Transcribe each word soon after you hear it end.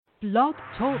Blog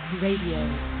Talk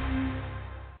Radio.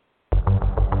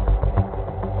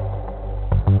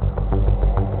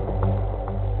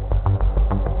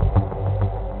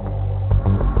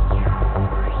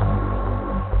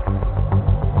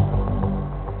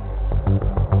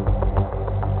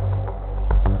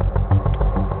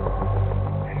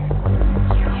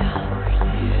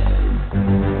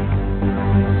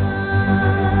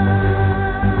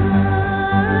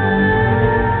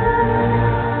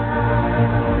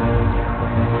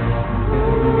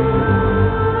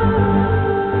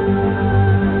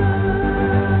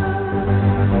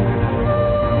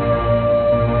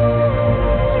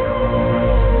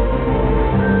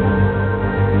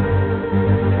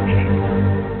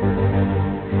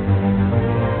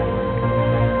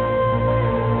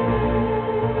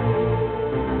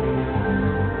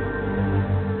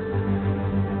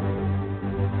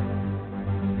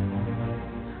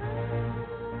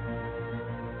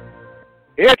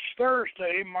 It's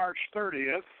Thursday, March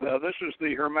 30th. This is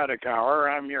the Hermetic Hour.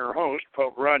 I'm your host,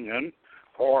 Poke Runyon,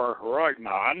 or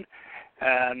Roygnon.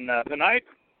 And tonight,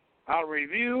 I'll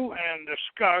review and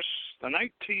discuss the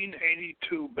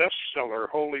 1982 bestseller,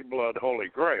 Holy Blood, Holy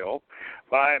Grail,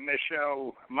 by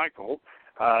Michael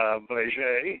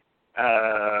Baigent,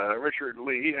 Richard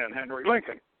Leigh, and Henry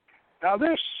Lincoln. Now,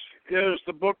 this is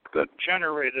the book that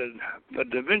generated the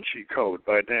Da Vinci Code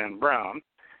by Dan Brown,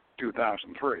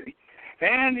 2003.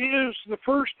 And is the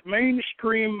first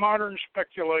mainstream modern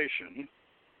speculation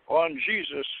on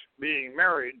Jesus being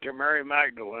married to Mary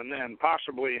Magdalene and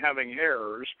possibly having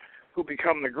heirs who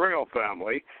become the Grail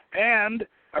Family, and,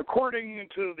 according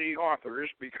to the authors,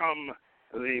 become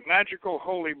the magical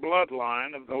holy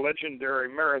bloodline of the legendary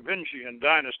Merovingian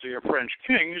dynasty of French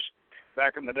kings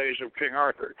back in the days of King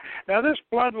Arthur. Now, this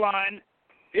bloodline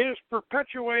is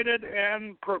perpetuated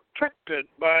and protected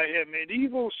by a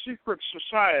medieval secret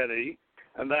society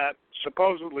and that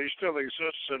supposedly still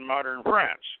exists in modern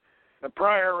France, the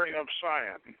Priory of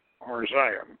Sion, or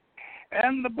Zion.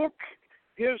 And the book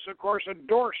is, of course, a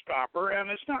doorstopper, and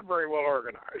it's not very well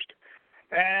organized.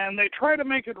 And they try to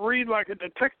make it read like a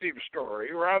detective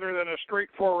story rather than a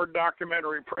straightforward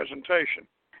documentary presentation.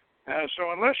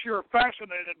 So unless you're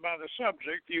fascinated by the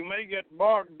subject, you may get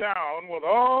bogged down with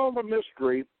all the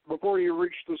mystery before you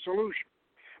reach the solution.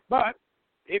 But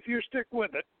if you stick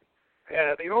with it,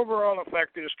 the overall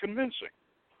effect is convincing.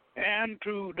 And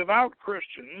to devout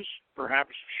Christians,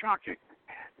 perhaps shocking.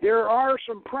 There are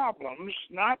some problems,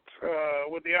 not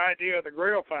with the idea of the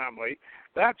Grail family,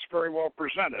 that's very well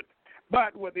presented,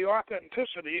 but with the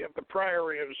authenticity of the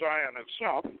Priory of Zion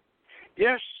itself.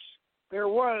 Yes, there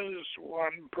was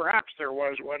one, perhaps there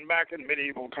was one back in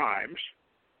medieval times.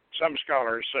 Some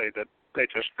scholars say that they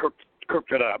just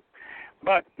cooked it up.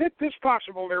 But it's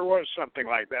possible there was something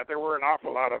like that. There were an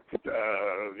awful lot of,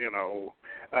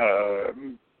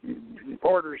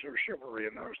 orders of chivalry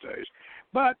in those days.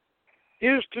 But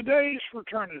is today's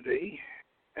fraternity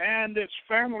and its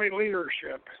family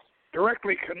leadership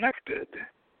directly connected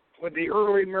with the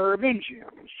early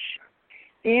Merovingians?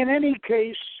 In any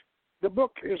case, the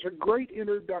book is a great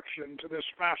introduction to this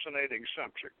fascinating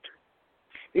subject.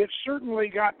 It certainly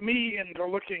got me into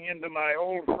looking into my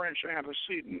old French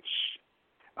antecedents.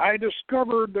 I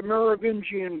discovered the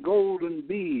Merovingian golden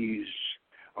bees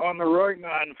on the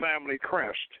Roygnon family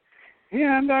crest,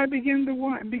 and I began to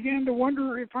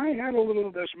wonder if I had a little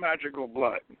of this magical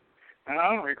blood. And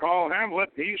I don't recall Hamlet,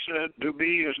 he said, to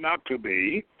be is not to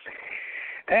be.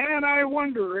 And I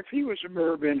wonder if he was a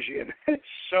Merovingian.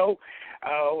 So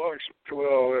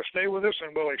we'll stay with us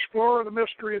and we'll explore the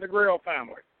mystery of the Grail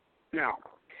family. Now,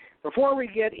 before we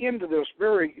get into this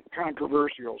very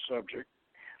controversial subject,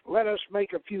 let us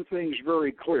make a few things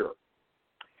very clear.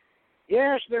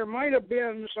 Yes, there might have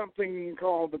been something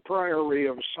called the Priory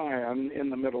of Sion in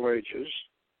the Middle Ages.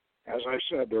 As I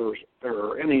said, there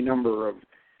are any number of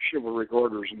chivalric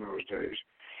orders in those days.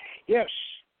 Yes,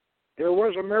 there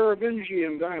was a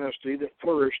Merovingian dynasty that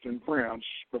flourished in France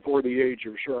before the age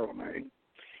of Charlemagne.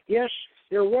 Yes,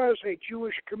 there was a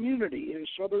Jewish community in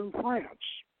southern France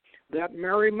that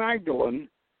Mary Magdalene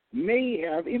may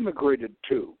have immigrated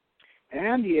to.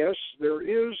 And yes, there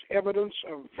is evidence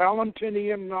of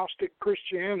Valentinian Gnostic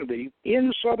Christianity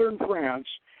in southern France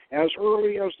as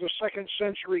early as the 2nd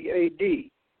century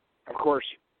A.D. Of course,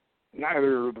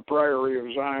 neither the Priory of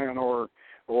Zion or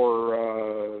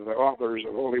the authors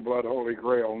of Holy Blood, Holy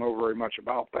Grail know very much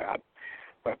about that,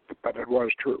 but it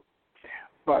was true.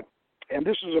 And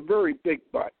this is a very big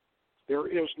but, there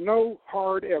is no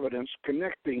hard evidence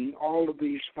connecting all of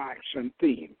these facts and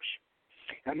themes.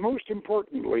 And most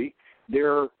importantly,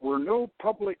 there were no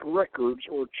public records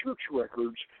or church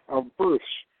records of births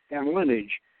and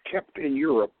lineage kept in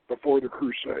Europe before the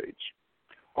Crusades.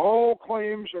 All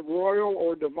claims of royal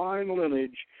or divine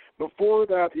lineage before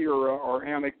that era are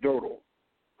anecdotal.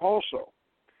 Also,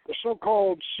 the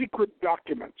so-called secret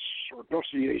documents, or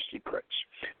dossier secrets,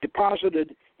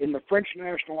 deposited in the French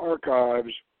National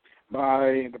Archives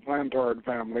by the Plantard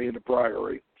family in the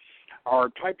Priory, are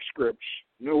typescripts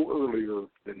no earlier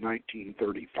than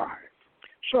 1935.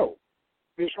 So,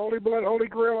 is Holy Blood, Holy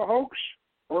Grail a hoax?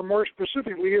 Or more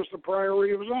specifically, is the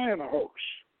Priory of Sion a hoax?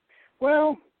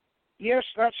 Well, yes,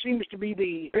 that seems to be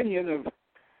the opinion of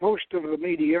most of the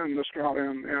media and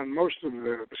most of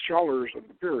the scholars of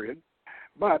the period.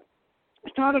 But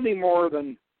it's not any more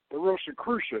than the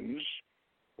Rosicrucians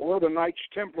or the Knights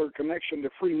Templar connection to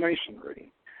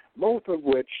Freemasonry, both of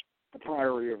which the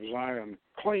Priory of Sion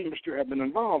claims to have been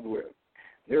involved with.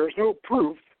 There is no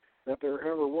proof that there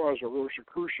ever was a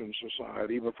Rosicrucian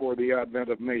society before the advent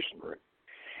of Masonry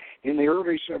in the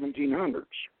early 1700s.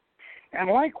 And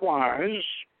likewise,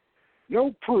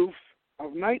 no proof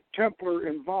of Knight Templar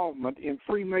involvement in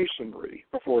Freemasonry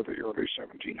before the early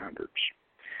 1700s.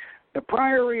 The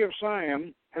Priory of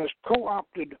Sion has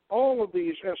co-opted all of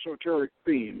these esoteric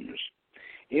themes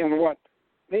in what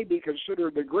may be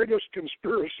considered the greatest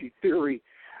conspiracy theory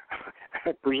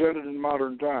presented in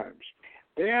modern times.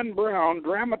 Dan Brown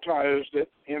dramatized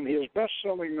it in his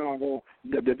best-selling novel,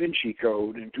 The Da Vinci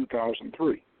Code, in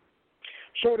 2003.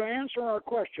 So to answer our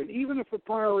question, even if the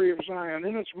Priory of Sion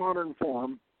in its modern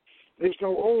form is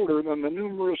no older than the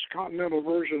numerous continental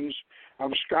versions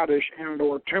of Scottish and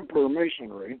or Templar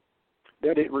Masonry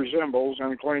that it resembles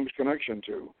and claims connection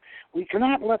to, we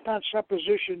cannot let that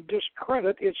supposition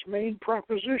discredit its main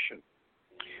proposition,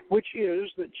 which is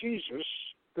that Jesus,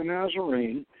 the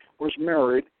Nazarene, was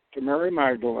married to Mary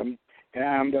Magdalene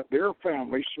and that their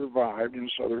family survived in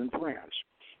southern France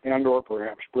and or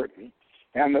perhaps Britain,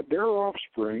 and that their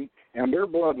offspring and their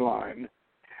bloodline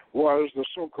was the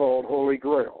so-called Holy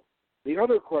Grail. The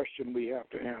other question we have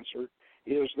to answer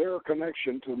is their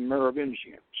connection to the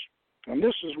Merovingians. And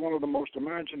this is one of the most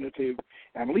imaginative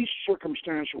and least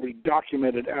circumstantially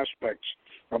documented aspects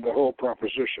of the whole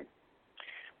proposition.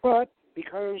 But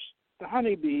because the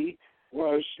honeybee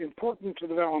was important to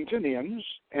the Valentinians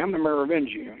and the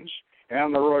Merovingians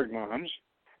and the Roygnons,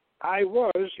 I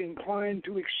was inclined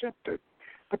to accept it.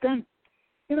 But then,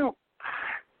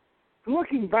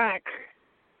 looking back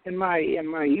in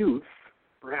my youth,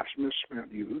 perhaps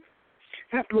misspent youth,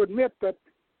 I have to admit that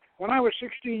when I was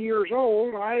 16 years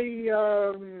old,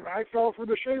 I fell for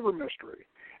the shaver mystery,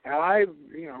 and I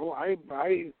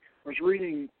was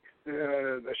reading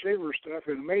the shaver stuff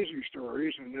in Amazing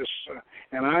Stories,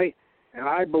 and I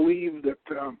believed that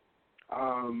the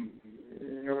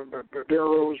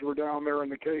Darrows were down there in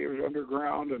the caves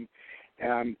underground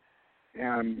and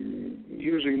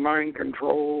using mind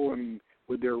control and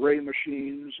with their ray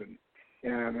machines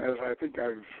and as I think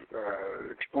I've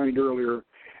explained earlier,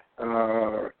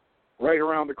 right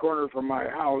around the corner from my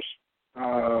house,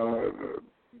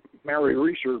 Mary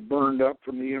Reeser burned up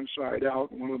from the inside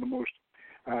out, one of the most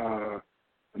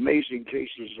amazing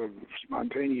cases of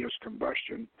spontaneous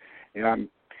combustion. And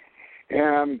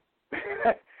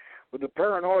with the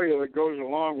paranoia that goes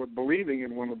along with believing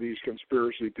in one of these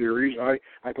conspiracy theories, I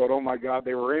thought, oh my God,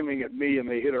 they were aiming at me and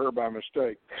they hit her by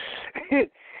mistake.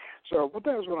 But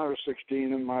that was when I was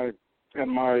 16, and my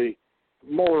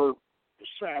more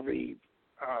savvy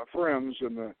friends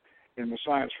in the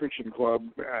science fiction club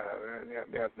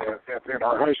at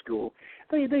our high school,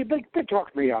 they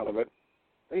talked me out of it.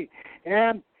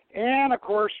 And of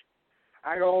course,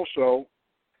 I also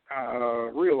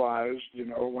realized,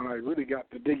 when I really got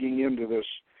to digging into this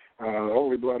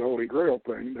Holy Blood, Holy Grail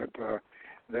thing,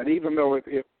 that even though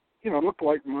it looked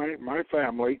like my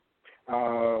family, the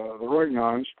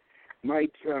Roygnons,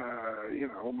 might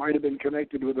have been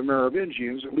connected with the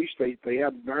Merovingians. At least they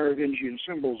had Merovingian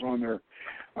symbols on their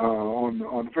on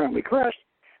the family crest.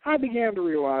 I began to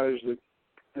realize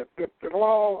that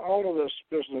all of this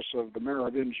business of the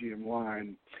Merovingian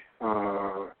line,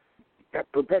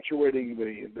 perpetuating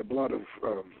the blood of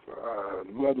the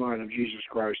bloodline of Jesus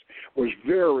Christ, was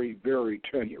very, very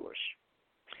tenuous,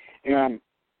 and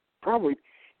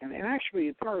actually,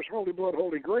 as far as Holy Blood,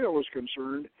 Holy Grail is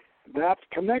concerned, that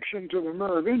connection to the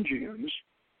Merovingians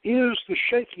is the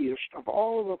shakiest of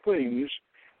all of the things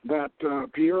that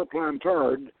Pierre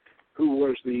Plantard, who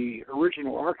was the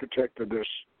original architect of this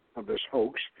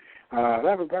hoax,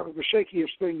 that was the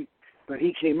shakiest thing that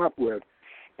he came up with.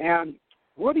 And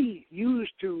what he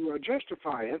used to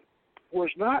justify it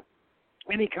was not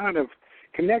any kind of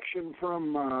connection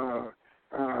from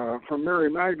Mary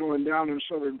Magdalene down in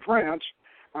southern France,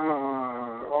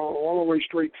 all the way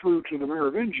straight through to the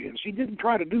Merovingians. He didn't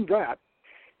try to do that.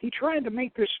 He tried to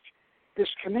make this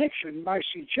connection by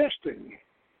suggesting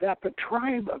that the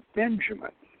tribe of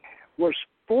Benjamin was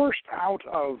forced out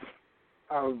of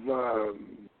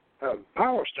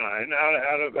Palestine,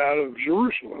 out of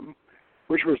Jerusalem,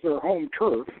 which was their home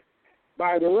turf,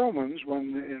 by the Romans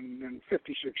in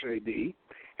 56 A.D.,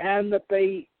 and that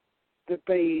they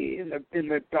in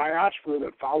the diaspora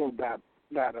that followed that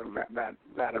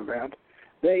event,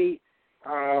 they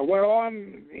went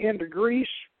on into Greece,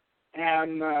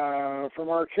 and from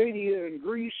Arcadia in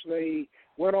Greece, they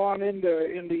went on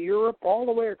into Europe, all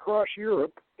the way across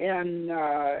Europe, and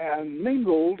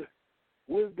mingled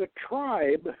with the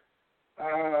tribe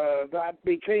that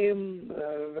became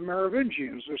the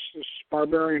Merovingians, this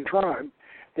barbarian tribe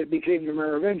that became the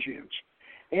Merovingians.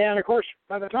 And, of course,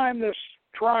 by the time this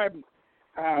tribe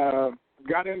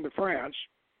got into France,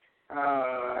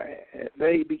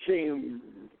 they became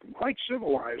quite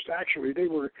civilized. Actually, they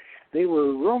were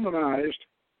Romanized,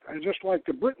 just like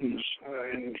the Britons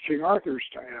in King Arthur's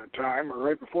time, or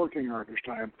right before King Arthur's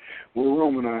time, were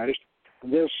Romanized.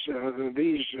 This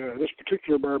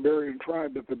particular barbarian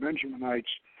tribe that the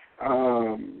Benjaminites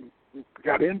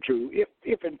got into,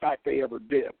 if in fact they ever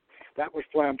did, that was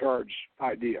Plantard's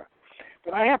idea.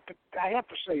 But I have to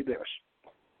say this: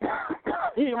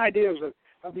 these ideas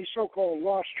of these so-called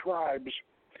lost tribes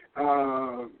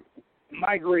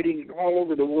migrating all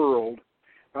over the world.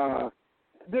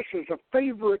 This is a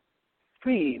favorite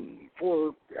theme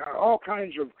for all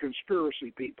kinds of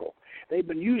conspiracy people. They've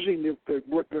been using the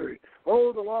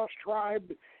lost tribe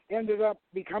ended up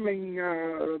becoming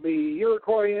the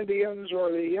Iroquois Indians,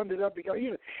 or they ended up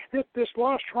becoming this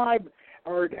lost tribe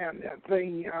and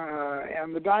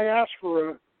the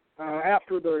diaspora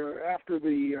after the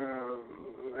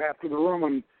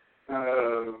Roman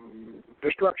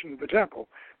destruction of the temple.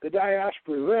 The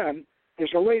diaspora then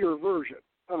is a later version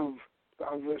of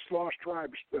this lost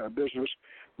tribes business,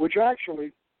 which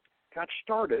actually got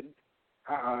started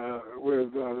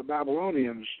with the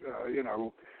Babylonians,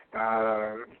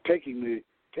 taking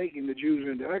the Jews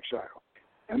into exile,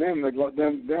 and then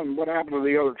what happened to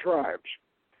the other tribes?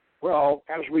 Well,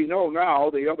 as we know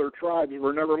now, the other tribes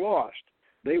were never lost.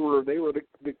 They were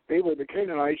the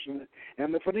Canaanites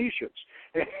and the Phoenicians.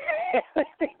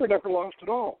 They were never lost at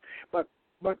all. But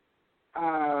it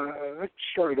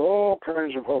started all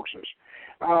kinds of hoaxes.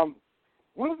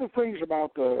 One of the things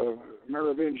about the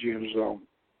Merovingians, though,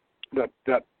 that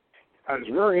is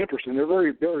very interesting. They're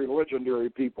very, very legendary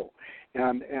people,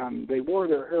 and they wore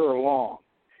their hair long,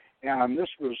 and this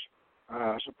was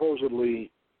supposedly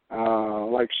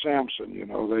like Samson.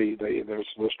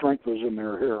 The strength was in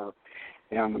their hair,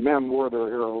 and the men wore their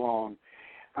hair long.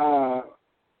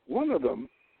 One of them,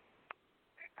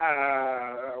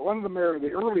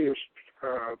 the earliest,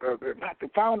 the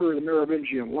founder of the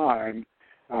Merovingian line,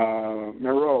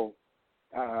 Mero,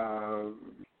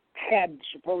 had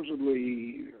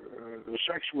supposedly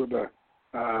sex with a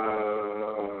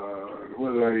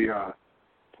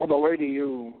lady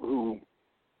who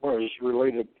was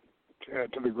related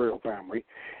to the Grail family,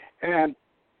 and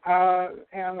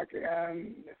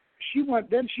she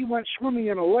went swimming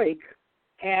in a lake,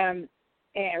 and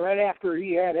right after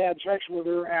he had sex with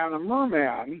her, and a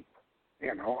merman,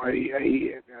 an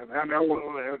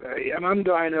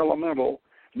undine elemental,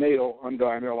 male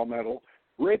undine elemental,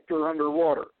 raped her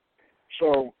underwater.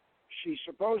 So she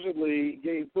supposedly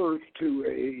gave birth to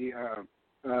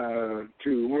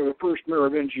one of the first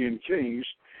Merovingian kings,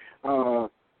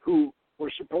 who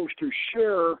was supposed to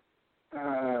share.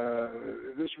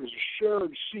 This was a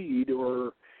shared seed,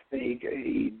 or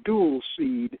a dual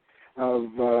seed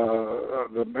of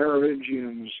the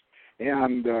Merovingians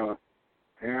and a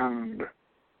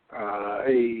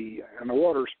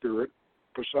water spirit,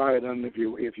 Poseidon, if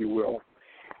you will.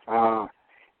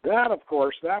 That, of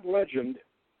course, that legend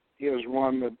is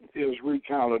one that is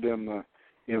recounted in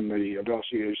the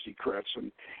dossiers secrets,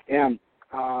 and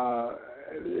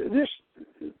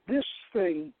this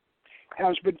thing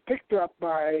has been picked up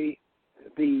by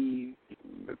the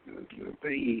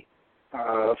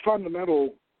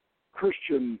fundamental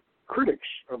Christian critics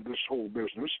of this whole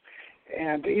business,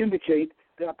 and to indicate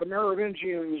that the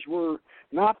Merovingians were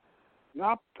not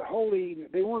holy.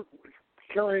 They weren't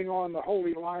carrying on the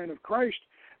holy line of Christ.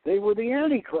 They were the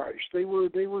Antichrist. They were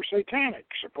satanic,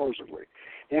 supposedly.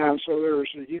 And so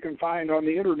you can find on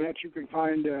the internet, you can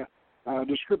find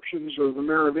descriptions of the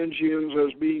Merovingians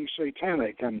as being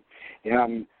satanic and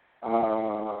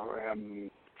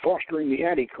fostering the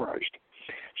Antichrist.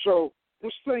 So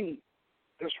this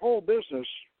whole business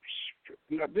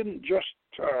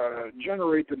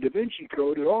generate the Da Vinci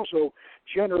Code. It also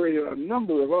generated a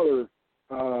number of other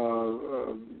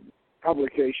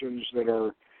publications that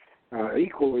are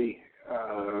equally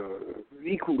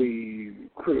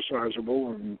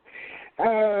criticizable. And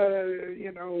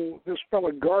this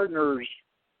fellow Gardner's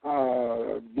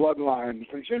bloodline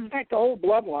things. In fact, the whole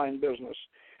bloodline business.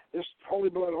 This Holy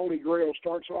Blood, Holy Grail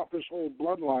starts off this whole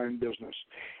bloodline business.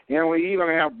 And we even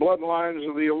have bloodlines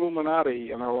of the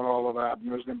Illuminati, and all of that.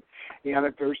 And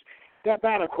if there's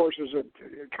that, of course, is a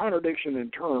contradiction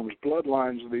in terms,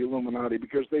 bloodlines of the Illuminati,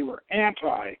 because the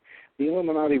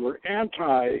Illuminati were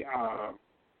anti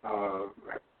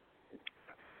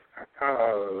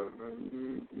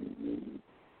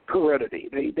heredity.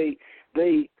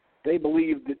 They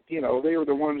believed that, they were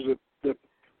the ones that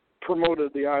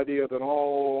promoted the idea that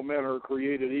all men are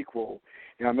created equal,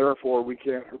 and therefore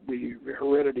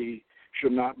heredity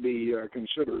should not be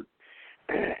considered.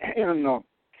 And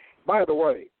by the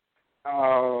way,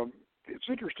 it's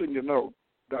interesting to note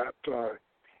that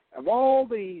of all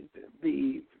the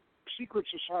secret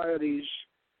societies,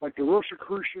 like the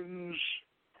Rosicrucians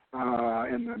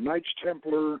and the Knights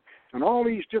Templar, and all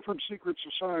these different secret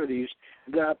societies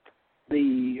that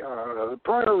the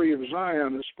Priory of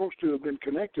Sion is supposed to have been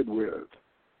connected with,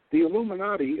 the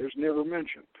Illuminati is never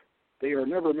mentioned. They are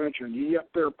never mentioned, yet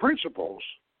their principles,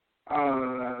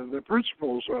 the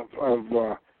principles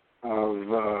of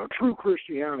true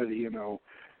Christianity,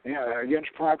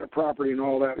 against private property and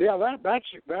all that. Yeah,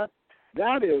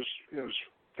 that is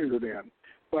figured in,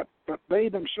 but they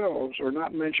themselves are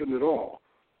not mentioned at all,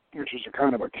 which is a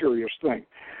kind of a curious thing.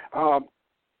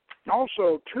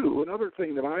 Also, too, another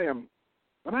thing that I'm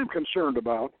concerned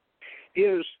about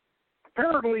is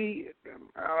apparently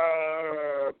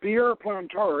Pierre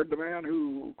Plantard, the man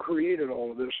who created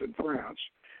all of this in France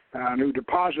and who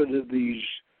deposited these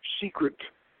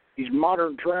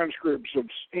modern transcripts of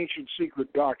ancient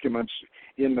secret documents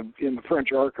in the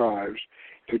French archives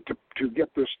to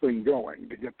get this thing going,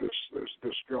 to get this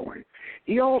going.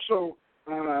 He also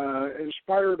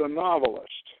inspired a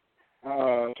novelist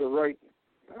to write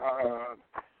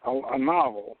a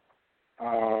novel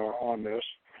on this,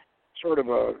 sort of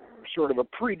a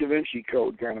pre-Da Vinci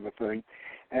Code kind of a thing,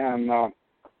 and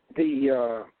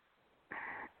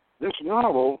this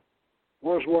novel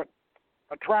was what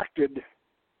attracted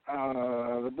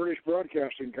the British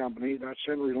Broadcasting Company, that's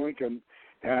Henry Lincoln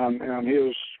and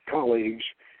his colleagues,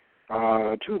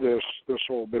 to this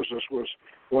whole business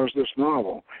was this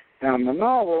novel, and the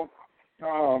novel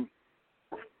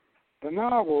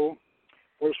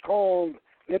was called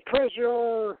Le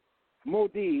Trésor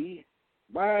Maudit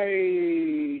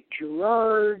by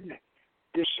Gerard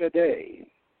de Sade.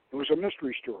 It was a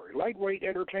mystery story, lightweight,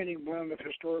 entertaining blend of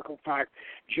historical fact,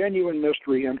 genuine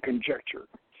mystery, and conjecture.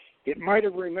 It might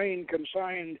have remained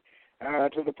consigned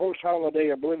to the post-holiday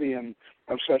oblivion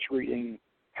of such reading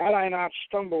had I not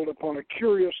stumbled upon a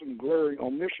curious and glaring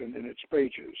omission in its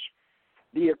pages.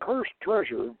 The accursed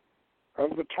treasure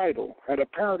of the title had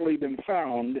apparently been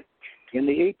found in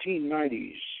the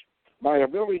 1890s by a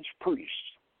village priest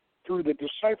through the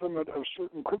decipherment of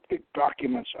certain cryptic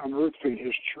documents unearthed in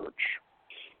his church.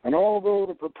 And although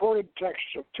the purported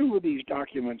texts of two of these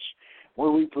documents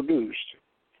were reproduced,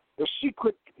 the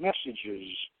secret messages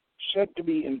said to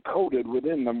be encoded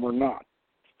within them were not.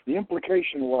 The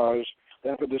implication was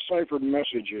that the deciphered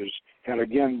messages had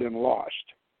again been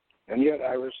lost. And yet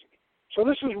so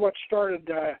this is what started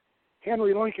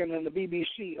Henry Lincoln and the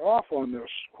BBC off on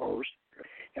this post.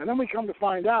 And then we come to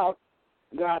find out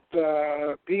that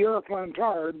Pierre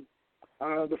Plantard,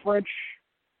 the French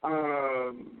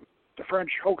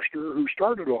hoaxer who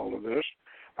started all of this,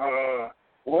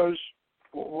 was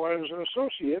an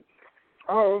associate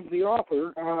of the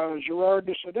author, Gerard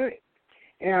de Sade.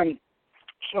 And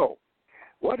so,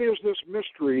 what is this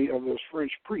mystery of this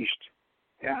French priest?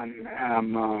 And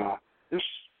this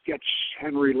gets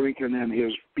Henry Lincoln and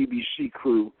his BBC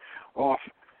crew off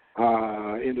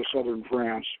into southern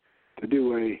France to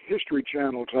do a History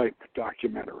Channel type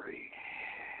documentary.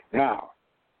 Now,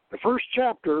 the first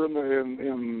chapter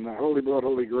in Holy Blood,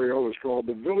 Holy Grail is called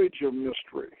The Village of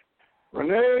Mystery.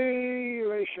 René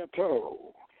Le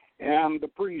Chateau and the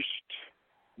priest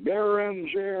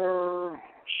Bérenger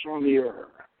Saunier.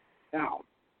 Now,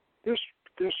 this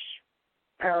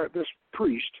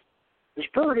priest is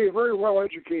apparently a very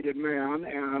well-educated man,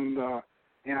 and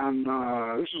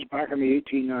this is back in the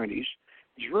 1890s.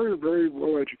 He's very, very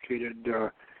well-educated,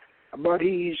 but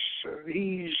he's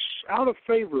out of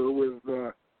favor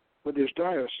with his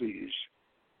diocese,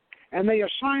 and they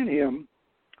assign him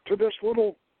to this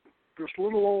little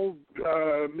old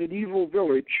medieval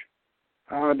village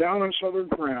down in southern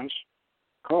France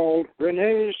called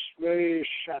René's Le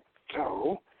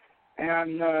Chateau,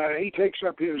 and he takes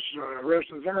up his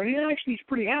residence there. And he's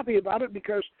pretty happy about it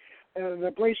because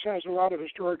the place has a lot of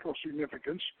historical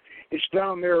significance. It's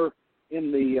down there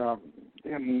in the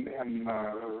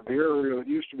area that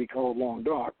used to be called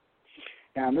Languedoc,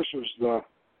 and this is the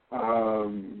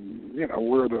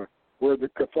where the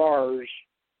Cathars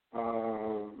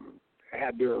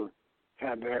had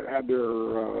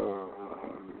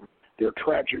their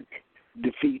tragic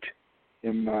defeat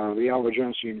in the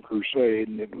Albigensian Crusade,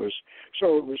 and it was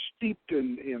steeped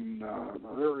in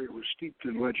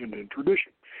legend and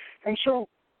tradition, and so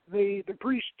the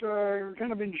priest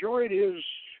kind of enjoyed his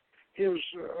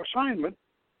assignment,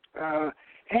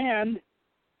 and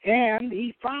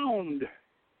he found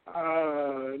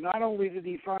not only did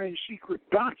he find secret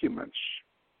documents,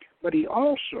 but he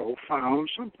also found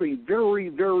something very,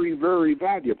 very, very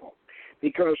valuable,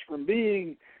 because from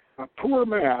being a poor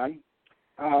man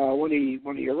when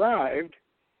he arrived,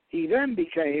 he then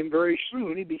became very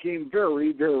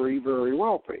very, very, very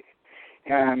wealthy.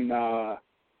 And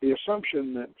the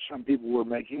assumption that some people were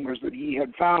making was that he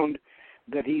had found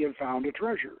a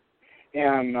treasure.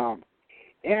 And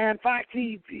in fact,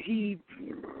 he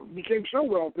became so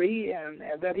wealthy and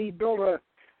that he built a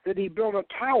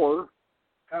tower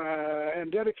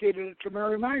and dedicated it to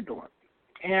Mary Magdalene.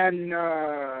 And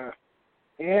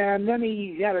then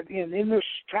he had in this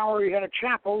tower he had a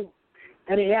chapel,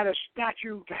 and he had a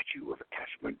statue of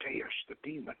Asmodeus, the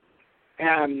demon.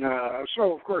 And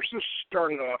so, of course, this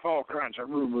started off all kinds of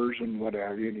rumors and what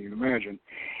have you can imagine.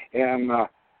 And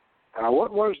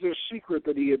what was this secret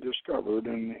that he had discovered?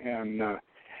 And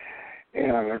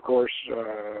of course,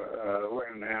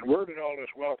 and where did all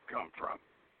this wealth come from?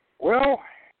 Well,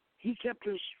 he kept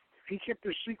his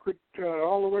secret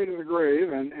all the way to the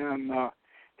grave, and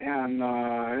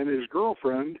his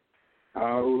girlfriend,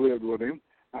 who lived with him,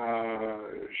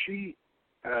 she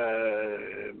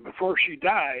before she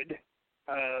died,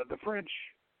 the French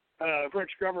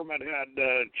government had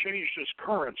changed its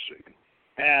currency,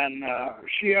 and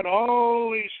she had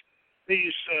all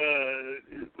these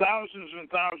thousands and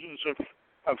thousands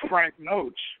of franc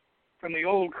notes from the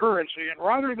old currency, and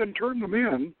rather than turn them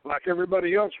in like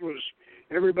everybody else was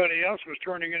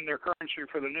turning in their currency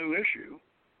for the new issue,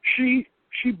 she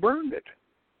burned it.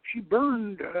 She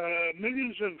burned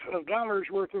millions of dollars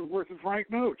worth of franc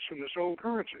notes from this old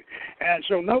currency, and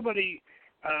so nobody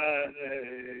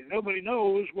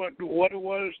knows what it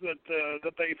was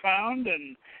that they found,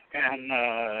 and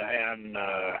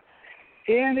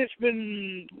it's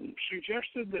been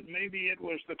suggested that maybe it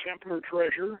was the Templar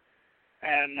treasure.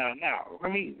 And now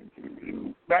let me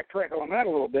backtrack on that a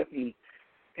little bit,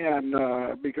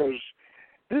 and because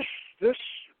this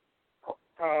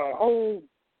whole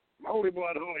Holy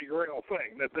Blood, Holy Grail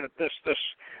thing, that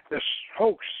this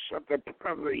hoax of the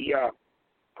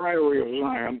Priory of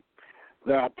Sion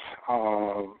that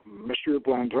Monsieur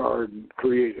Plantard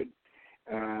created,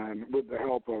 and with the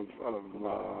help of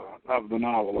the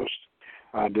novelist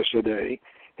Decidé,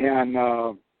 and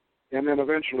then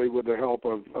eventually with the help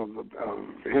of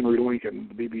Henry Lincoln,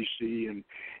 the BBC,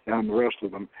 and the rest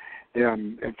of them,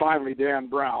 and finally Dan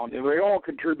Brown, and they all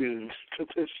contributed to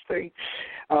this thing.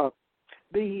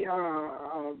 The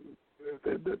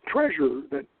treasure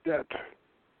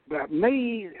that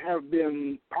may have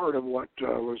been part of what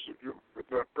was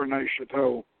the René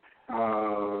Chateau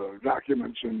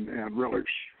documents and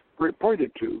relics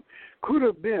pointed to could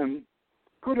have been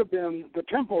the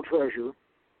temple treasure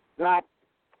that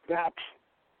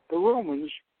the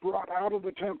Romans brought out of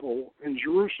the temple in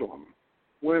Jerusalem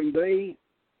when they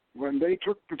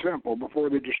took the temple before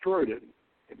they destroyed it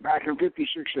back in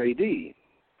 56 A.D.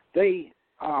 They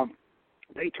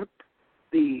took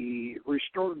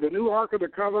restored the new Ark of the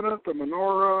Covenant, the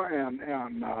menorah,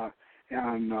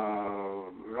 and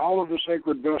all of the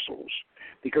sacred vessels,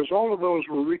 because all of those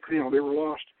were they were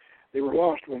lost. They were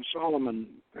lost when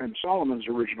Solomon's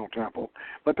original temple,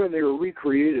 but then they were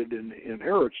recreated in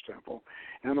Herod's temple,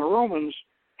 and the Romans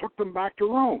took them back to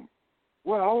Rome.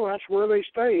 Well, that's where they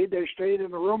stayed. They stayed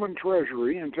in the Roman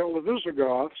treasury until the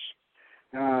Visigoths,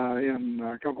 in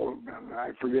a couple,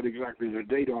 I forget exactly the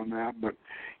date on that, but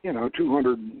around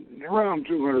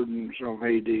 200 and some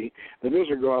A.D., the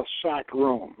Visigoths sacked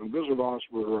Rome. The Visigoths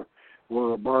were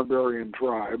a barbarian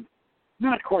tribe.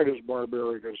 Not quite as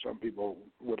barbaric as some people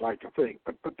would like to think,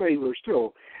 but they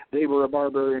were a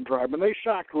barbarian tribe, and they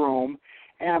sacked Rome,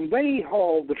 and they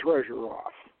hauled the treasure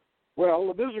off. Well,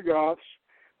 the Visigoths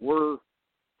were,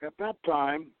 at that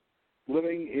time,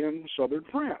 living in southern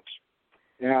France,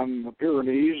 and the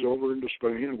Pyrenees over into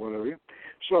Spain and whatever.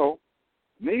 So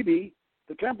maybe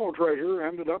the temple treasure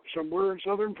ended up somewhere in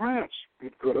southern France.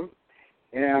 It could have.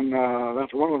 And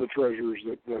that's one of the treasures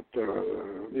that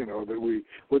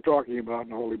we're talking about in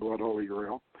the Holy Blood, Holy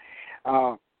Grail.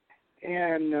 And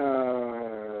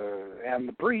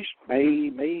the priest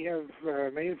may have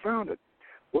found it.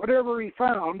 Whatever he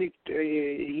found,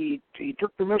 he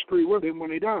took the mystery with him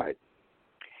when he died.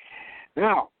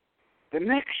 Now, the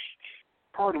next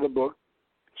part of the book,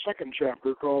 second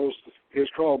chapter, is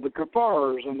called The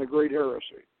Cathars and the Great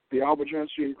Heresy, the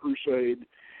Albigensian Crusade,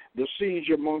 the Siege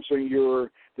of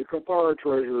Monseigneur, the Cathar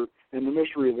Treasure, and the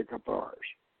Mystery of the Cathars.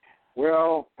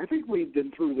 Well, I think we've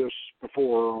been through this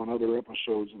before on other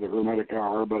episodes of the Hermetic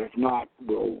Hour, but if not,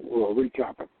 we'll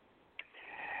recap it.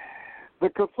 The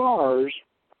Cathars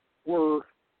were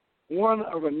one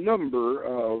of a number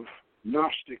of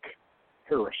Gnostic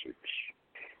heresies,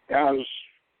 as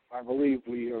I believe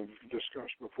we have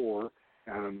discussed before,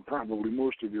 and probably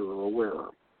most of you are aware.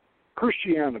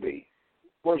 Christianity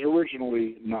was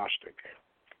originally Gnostic,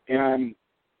 and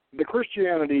the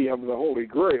Christianity of the Holy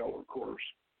Grail, of course,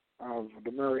 of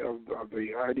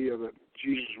the idea that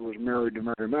Jesus was married to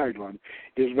Mary Magdalene,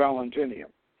 is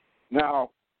Valentinian. Now,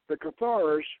 the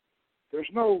Cathars, there's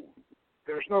no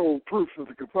proof that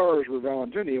the Cathars were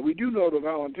Valentinian. We do know the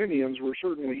Valentinians were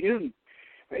certainly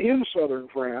in southern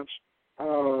France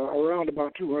around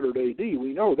about 200 A.D.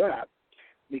 We know that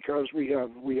because we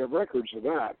have records of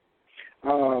that.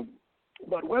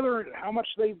 But how much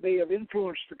they have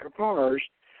influenced the Cathars,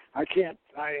 I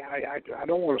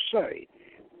don't want to say.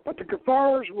 But the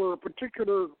Cathars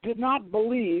did not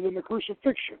believe in the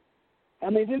crucifixion,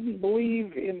 and they didn't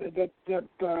believe in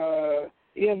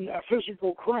a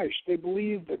physical Christ. They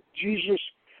believed that Jesus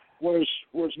was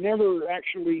never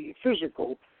actually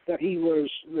physical, that he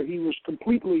was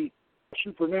completely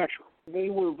supernatural. They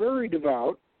were very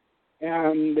devout,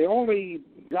 and the only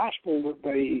gospel that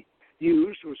they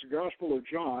used was the Gospel of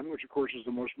John, which of course is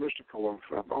the most mystical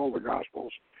of all the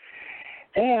Gospels.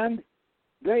 And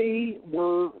they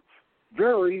were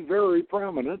very, very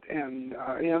prominent in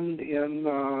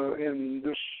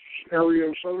this area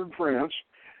of southern France,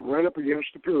 right up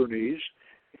against the Pyrenees.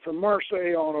 From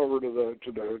Marseille on over to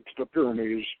the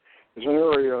Pyrenees is an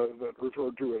area that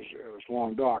referred to as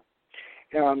Languedoc.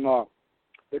 And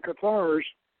the Cathars,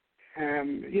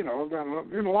 and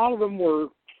a lot of them were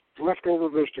leftover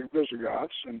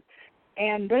Visigoths,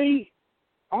 and they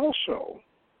also,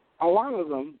 a lot of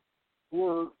them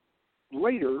were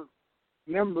later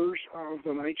members of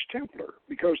the Knights Templar,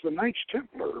 because the Knights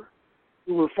Templar,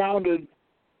 who were founded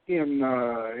in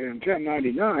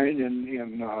 1099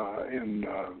 in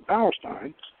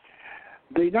Palestine,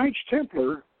 the Knights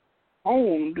Templar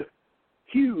owned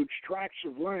huge tracts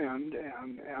of land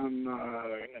and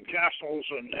castles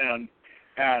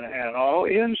and all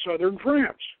in southern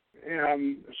France.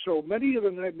 And so many of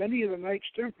the Knights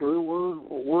Templar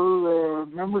were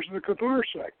members of the Cathar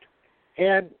sect,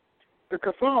 and the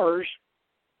Cathars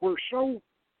were so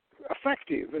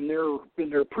effective in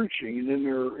their preaching and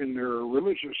in their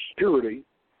religious purity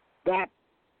that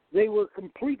they were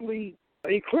completely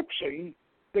eclipsing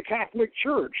the Catholic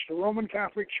Church, the Roman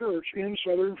Catholic Church in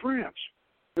southern France.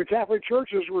 The Catholic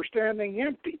churches were standing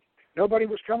empty. Nobody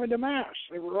was coming to Mass.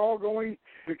 They were all going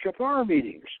to Cathar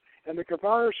meetings, and the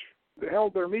Cathars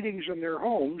held their meetings in their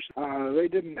homes. They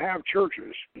didn't have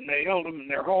churches. They held them in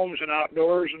their homes and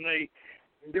outdoors, and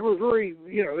they were very,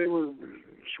 they were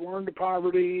sworn to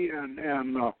poverty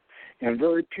and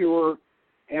very pure.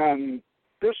 And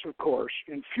this, of course,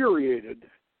 infuriated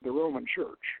the Roman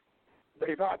Church.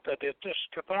 They thought that if this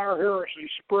Cathar heresy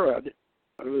spread,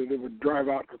 they would drive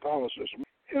out Catholicism.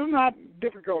 It's not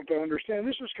difficult to understand.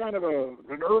 This is kind of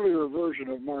an earlier version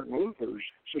of Martin Luther's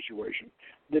situation.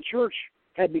 The church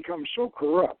had become so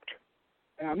corrupt,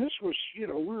 and this was,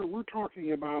 we're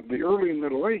talking about the early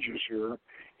Middle Ages here,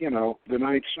 the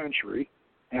 9th century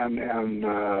and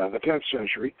the 10th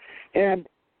century, and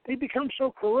they become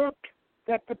so corrupt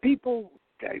that the people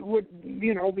would,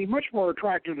 be much more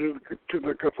attracted to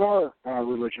the Cathar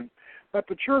religion. But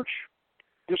the church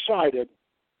decided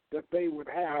that they would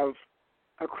have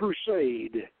a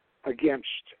crusade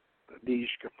against these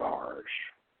Cathars.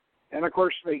 And of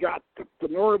course they got the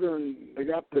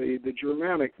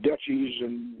Germanic duchies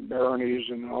and baronies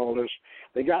and all this.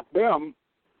 They got them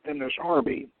in this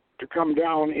army to come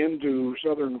down into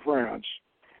southern France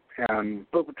and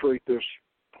perpetrate this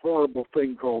horrible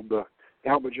thing called the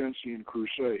Albigensian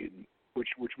Crusade,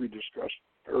 which we discussed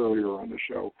earlier on the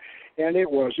show. And it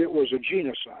was a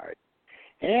genocide.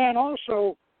 And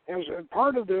also, as a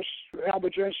part of this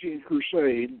Albigensian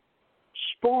Crusade,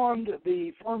 spawned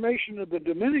the formation of the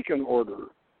Dominican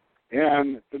order.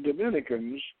 And the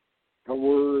Dominicans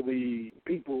were the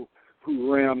people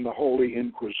who ran the Holy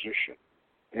Inquisition,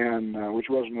 and which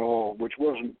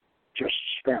wasn't just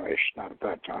Spanish, not at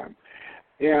that time.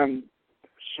 And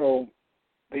so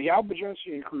the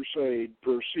Albigensian Crusade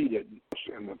proceeded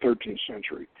in the 13th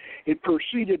century. It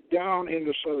proceeded down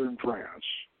into southern France,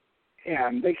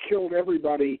 and they killed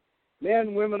everybody,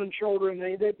 men, women, and children.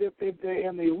 They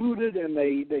looted and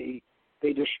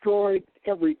they destroyed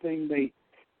everything. The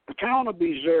town of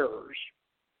Béziers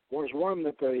was one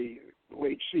that they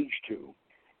laid siege to,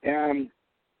 and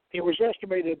it was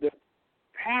estimated that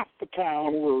half the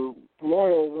town were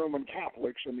loyal Roman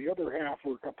Catholics and the other half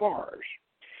were Cathars.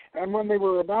 And when they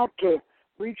were about to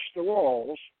reach the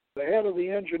walls, the head of the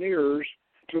engineers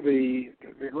to the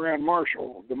Grand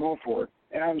Marshal de Montfort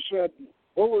and said,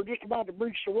 "Well, we're just about to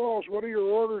breach the walls. What are your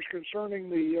orders concerning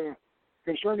the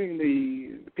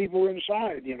people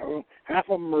inside? You know, half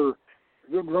of them are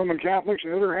good Roman Catholics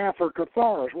and the other half are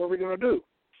Cathars. What are we going to do?"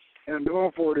 And de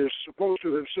Montfort is supposed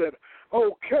to have said,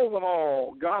 "Oh, kill them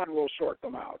all. God will sort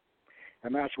them out."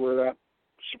 And that's where that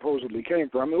supposedly came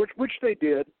from, which they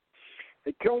did.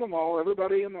 They killed them all,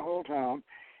 everybody in the whole town,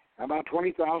 about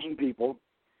 20,000 people.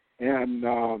 And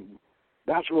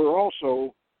that's where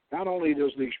also, not only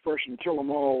does the expression "kill them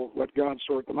all, let God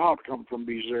sort them out" come from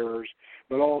Béziers,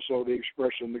 but also the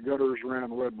expression "the gutters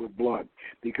ran red with blood,"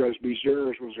 because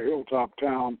Béziers was a hilltop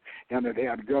town and it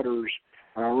had gutters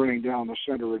running down the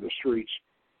center of the streets,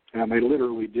 and they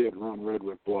literally did run red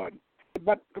with blood.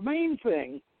 But the main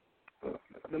thing,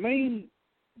 the main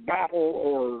battle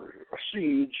or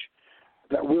siege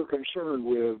that we're concerned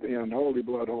with in Holy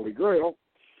Blood, Holy Grail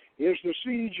is the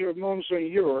siege of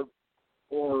Monseigneur,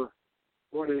 or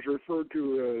what is referred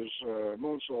to as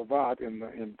Montsalvat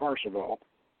in Parsifal,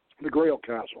 the Grail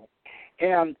Castle.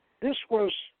 And this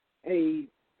was a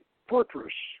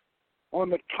fortress on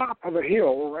the top of a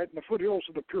hill, right in the foothills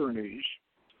of the Pyrenees.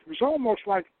 It was almost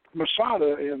like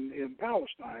Masada in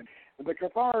Palestine. And the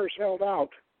Cathars held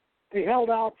out. They held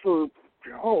out for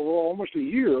almost a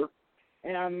year,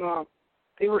 and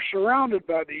they were surrounded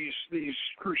by these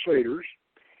crusaders.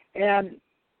 And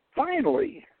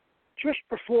finally, just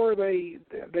before they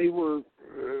were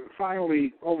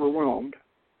finally overwhelmed,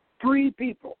 3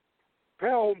 people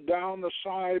fell down the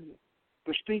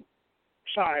steep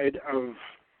side of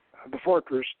the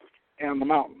fortress and the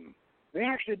mountain. They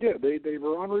actually did. They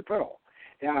were on rappel.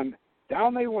 And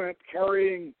down they went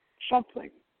carrying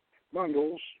something,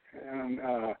 bundles, and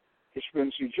it's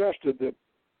been suggested that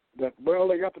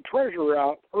they got the treasure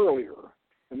out earlier,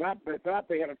 and that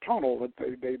they had a tunnel that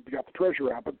they got the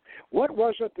treasure out. But what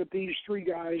was it that these 3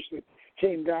 guys that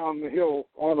came down the hill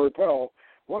on rappel,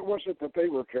 what was it that they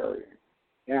were carrying?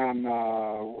 And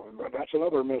that's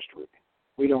another mystery.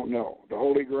 We don't know. The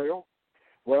Holy Grail?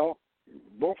 Well,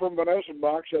 Wolfram von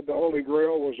Eschenbach said the Holy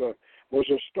Grail was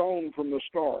a stone from the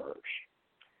stars,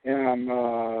 and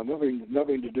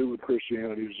nothing to do with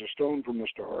Christianity. It was a stone from the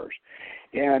stars.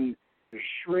 And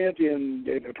Schrint in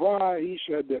Detroit, he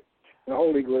said that the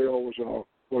Holy Grail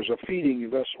was a feeding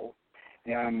vessel.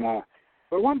 And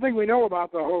but one thing we know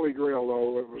about the Holy Grail,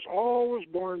 though, it was always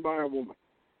borne by a woman,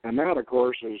 and that, of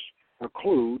course, is a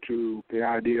clue to the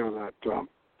idea that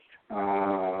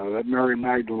that Mary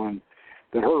Magdalene,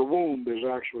 that her womb is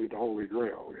actually the Holy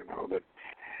Grail. You know that.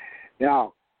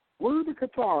 Now, were the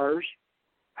Cathars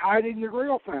hiding the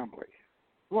Grail family?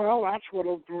 Well, that's what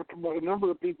a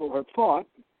number of people have thought,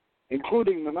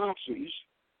 including the Nazis.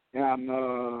 And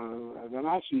the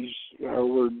Nazis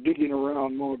were digging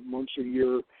around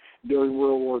Monseigneur during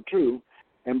World War II.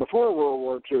 And before World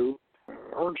War II,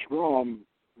 Ernst Röhm,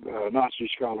 the Nazi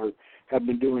scholar, had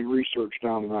been doing research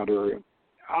down in that area.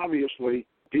 Obviously,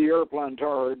 Pierre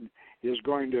Plantard is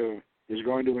going to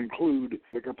include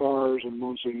the Cathars and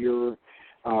Monseigneur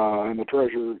and the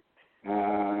treasure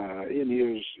in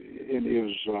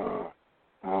his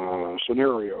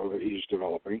scenario that he's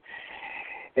developing.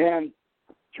 And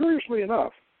curiously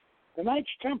enough, the Knights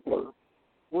Templar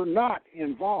were not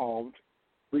involved,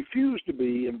 refused to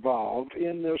be involved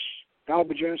in this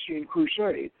Albigensian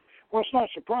crusade. Well, it's not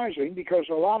surprising because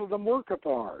a lot of them were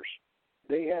Cathars.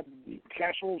 They had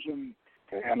castles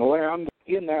and land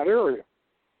in that area.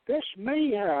 This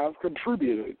may have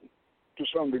contributed to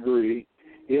some degree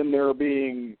in their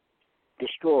being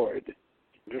destroyed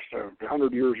just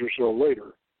 100 years or so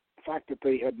later. The fact that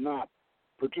they had not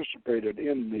participated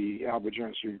in the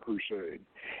Albigensian crusade.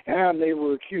 And they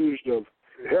were accused of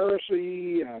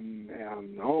heresy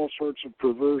and all sorts of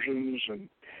perversions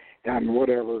and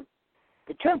whatever.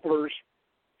 The Templars,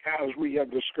 as we have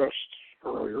discussed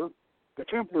earlier, the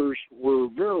Templars were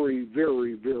very,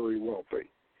 very, very wealthy.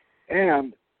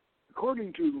 And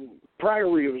according to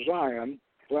Priory of Sion,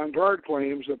 Plantard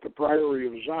claims that the Priory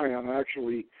of Sion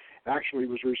actually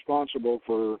was responsible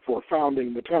for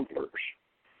founding the Templars.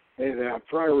 And that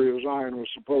Priory of Zion was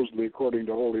supposedly, according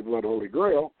to Holy Blood, Holy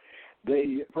Grail,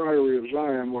 the Priory of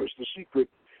Zion was the secret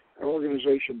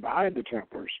organization behind the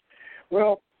Templars.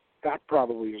 Well, that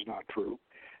probably is not true,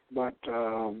 but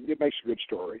it makes a good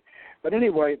story. But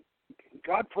anyway,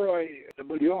 Godfrey de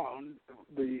Bouillon,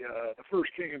 the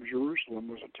first king of Jerusalem,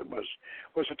 was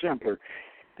a Templar.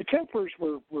 The Templars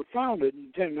were founded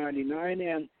in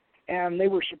 1099, and they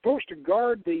were supposed to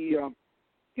guard the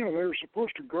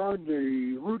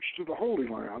routes to the Holy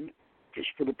Land, just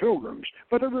for the pilgrims.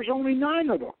 But there was only 9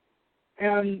 of them,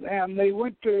 and they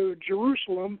went to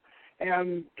Jerusalem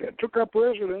and took up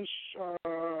residence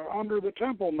under the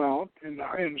Temple Mount in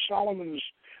Solomon's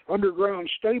underground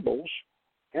stables,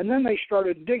 and then they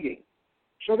started digging.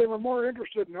 So they were more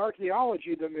interested in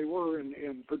archaeology than they were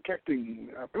in protecting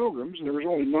pilgrims, and there was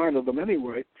only 9 of them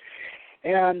anyway.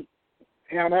 And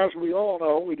as we all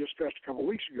know, we discussed a couple of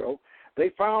weeks ago, they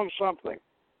found something.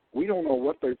 We don't know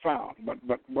what they found,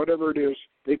 but whatever it is,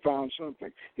 they found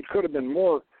something. It could have been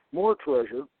more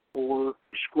treasure, or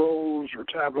scrolls or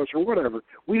tablets or whatever.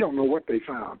 We don't know what they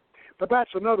found. But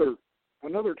that's another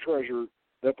treasure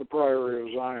that the Priory of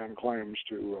Zion claims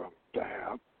to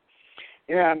have.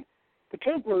 And the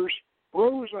Templars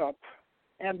rose up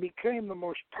and became the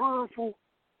most powerful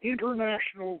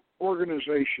international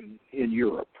organization in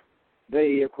Europe.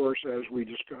 They, of course, as we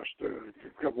discussed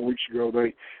a couple of weeks ago,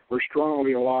 they were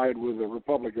strongly allied with the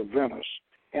Republic of Venice.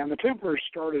 And the Templars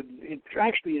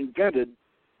actually invented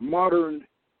modern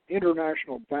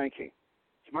international banking.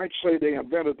 You might say they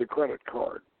invented the credit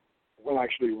card. Well,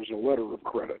 actually, it was a letter of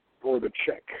credit, or the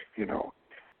check,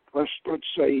 Let's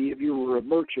say if you were a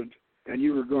merchant and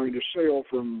you were going to sail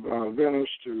from Venice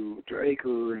to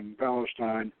Acre in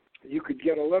Palestine, you could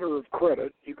get a letter of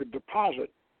credit. You could deposit,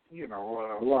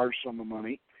 a large sum of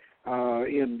money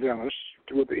in Venice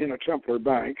in a Templar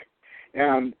bank,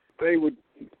 and they would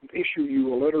issue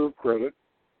you a letter of credit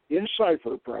in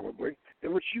cipher, probably,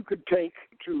 in which you could take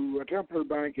to a Templar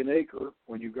bank in Acre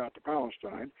when you got to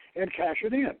Palestine and cash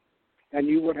it in. And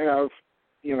you would have,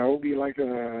 be like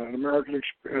an American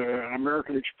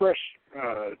Express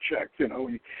check.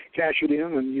 You cash it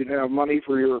in, and you'd have money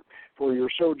for your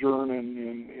sojourn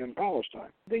in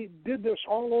Palestine. They did this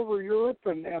all over Europe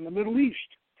and the Middle East,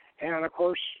 and of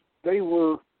course they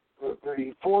were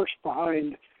the force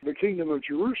behind the Kingdom of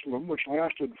Jerusalem, which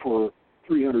lasted for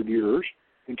 300 years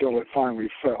until it finally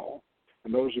fell.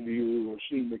 And those of you who have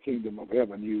seen the Kingdom of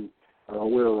Heaven, you are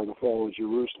aware of the fall of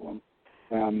Jerusalem.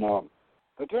 And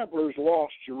the Templars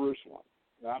lost Jerusalem.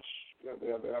 That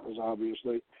was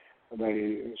obviously.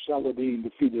 Saladin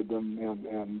defeated them,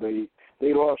 and they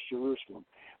lost Jerusalem,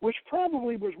 which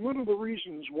probably was one of the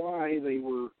reasons why they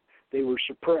were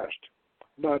suppressed.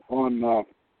 But on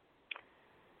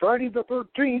Friday the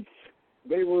 13th,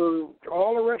 they were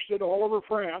all arrested all over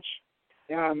France,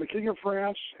 and the King of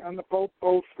France and the Pope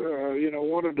both,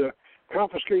 wanted to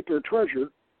confiscate their treasure,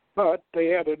 but they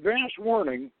had advance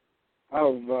warning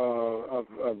of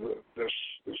this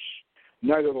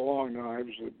Night of the Long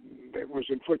Knives that was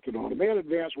inflicted on them. They had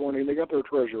advance warning. They got their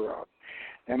treasure out,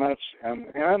 and they'd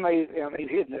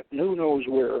hidden it. Who knows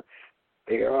where?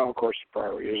 Of course, the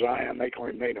Priory of Zion. They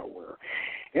claim they know where.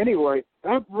 Anyway,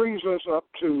 that brings us up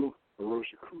to the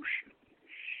Rosicrucians.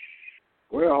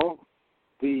 Well,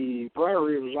 the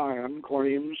Priory of Zion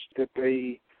claims that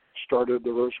they started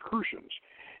the Rosicrucians,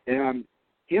 and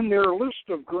in their list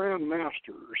of Grand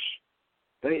Masters,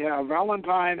 they have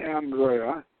Valentine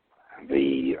Andrea,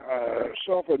 the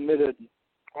self-admitted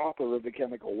author of The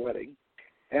Chemical Wedding,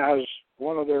 as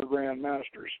one of their Grand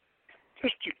Masters.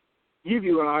 Just to give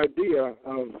you an idea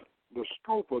of the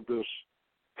scope of this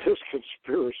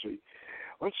conspiracy,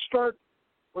 let's start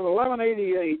with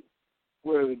 1188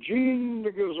 with Jean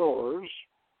de Gazors,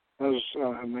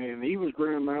 and he was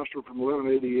Grand Master from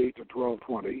 1188 to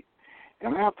 1220,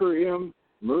 and after him,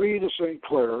 Marie de St.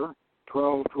 Clair,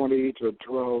 1220 to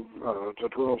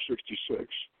 1266.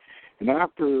 And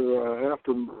after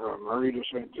Marie de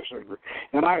St. Clair,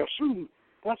 and I assume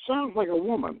that sounds like a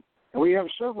woman. And we have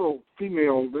several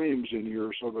female names in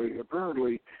here, so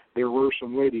apparently there were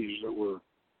some ladies that were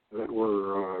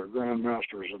Grand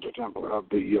Masters of the Temple of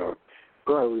the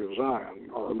Priory of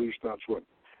Zion, or at least that's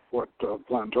what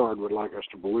Plantard would like us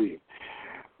to believe.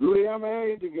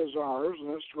 Guillaume de Gazars, and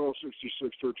that's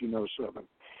 1266, 1307.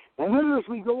 And then as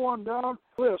we go on down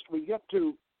the list, we get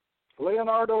to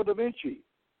Leonardo da Vinci,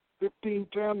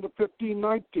 1510 to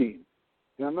 1519.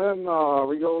 And then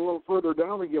we go a little further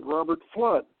down, we get Robert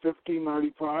Fludd,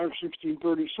 1595,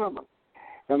 1637.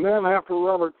 And then after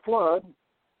Robert Fludd,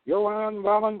 Johann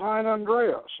Valentine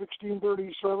Andreas,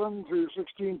 1637 through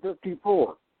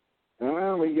 1654. And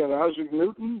then we get Isaac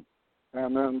Newton,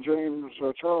 and then James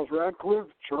Charles Radcliffe,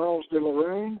 Charles de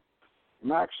Lorraine,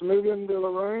 Maximilien de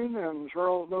Lorraine, and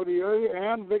Charles Nodier,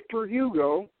 and Victor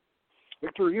Hugo.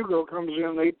 Victor Hugo comes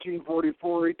in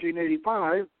 1844,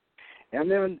 1885, and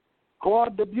then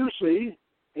Claude Debussy,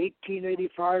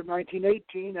 1885,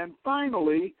 1918, and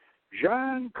finally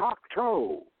Jean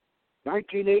Cocteau,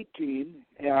 1918.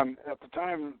 And at the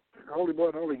time Holy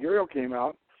Blood, Holy Grail came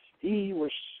out,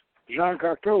 Jean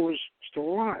Cocteau was still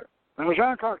alive. Now,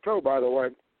 Jean Cocteau, by the way,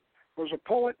 was a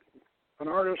poet, an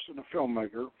artist, and a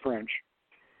filmmaker, French,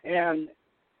 and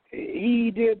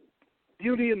he did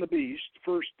Beauty and the Beast,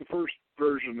 the first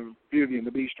version of Beauty and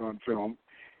the Beast on film,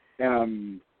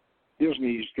 and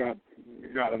Disney's got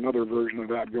another version of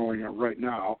that going on right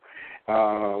now,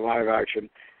 live action.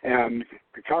 And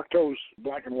Cocteau's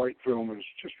black and white film is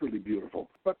just really beautiful.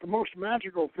 But the most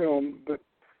magical film that,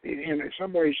 in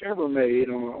some ways, ever made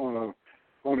on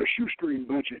a shoestring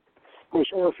budget was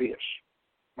Orpheus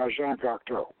by Jean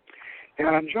Cocteau.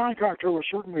 And Jean Cocteau was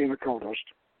certainly an occultist.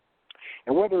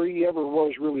 And whether he ever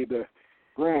was really the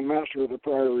Grand Master of the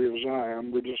Priory of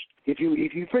Sion, if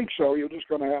you think so, you're just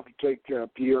going to have to take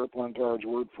Pierre Plantard's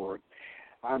word for it.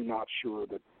 I'm not sure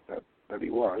that he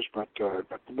was, but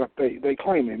they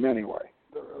claim him anyway.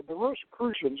 The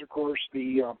Rosicrucians, of course,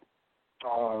 the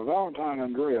Valentine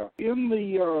Andrea. In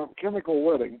the Chemical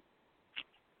Wedding,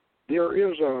 there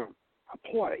is a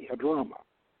play, a drama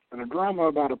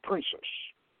about a princess.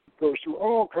 Goes through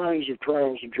all kinds of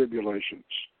trials and tribulations,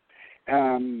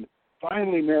 and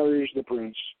finally marries the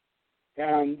prince.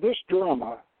 And this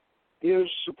drama is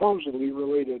supposedly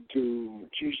related to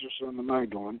Jesus and the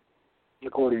Magdalene,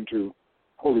 according to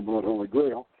Holy Blood, Holy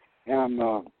Grail. And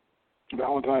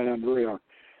Valentine Andrea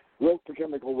wrote the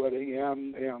Chemical Wedding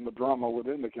and the drama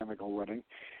within the Chemical Wedding.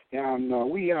 And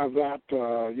we have that,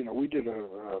 we did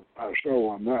a show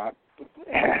on that.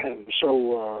 And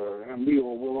so, and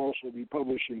we'll also be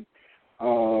publishing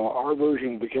our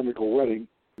version of the Chemical Wedding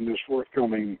in this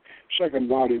forthcoming second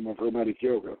volume of Hermetic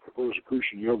Yoga, the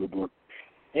Rosicrucian Yoga book.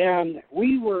 And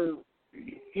we were,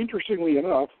 interestingly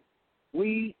enough,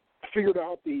 we figured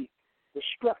out the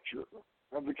structure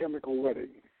of the Chemical Wedding.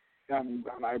 And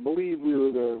I believe we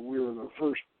were the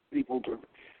first people to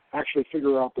actually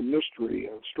figure out the mystery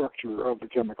and structure of the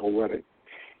Chemical Wedding.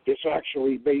 It's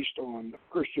actually based on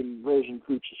Christian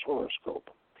Rosenkreuz's horoscope.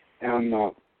 And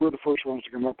we're the first ones to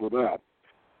come up with that.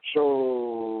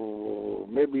 So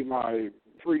maybe my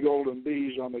 3 golden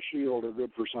bees on the shield are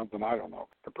good for something, I don't know.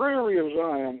 The Priory of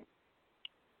Zion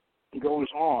goes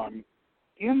on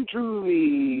into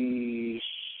the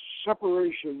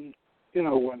separation,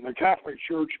 when the Catholic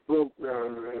Church broke,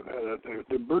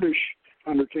 the British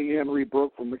under King Henry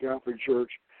broke from the Catholic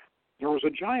Church. There was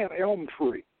a giant elm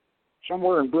tree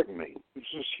somewhere in Brittany.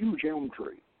 It's this huge elm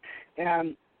tree.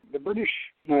 And the British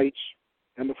knights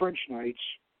and the French knights,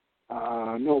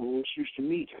 nobles, used to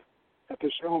meet at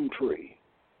this elm tree.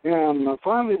 And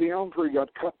finally the elm tree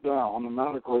got cut down, and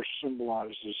that, of course,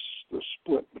 symbolizes the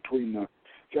split between the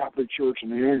Catholic Church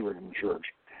and the Anglican Church.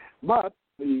 But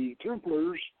the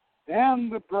Templars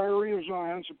and the Priory of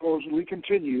Zion supposedly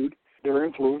continued their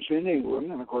influence in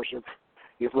England. And, of course,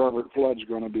 if Robert Flood's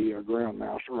going to be a Grand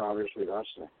Master, obviously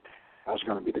that's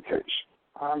going to be the case.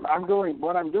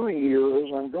 What I'm doing here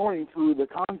is I'm going through the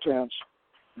contents,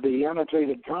 the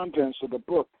annotated contents of the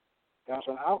book as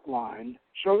an outline.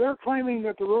 So they're claiming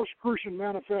that the Rosicrucian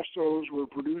manifestos were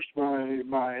produced by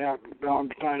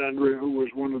Valentine Andrea, who was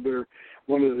one of the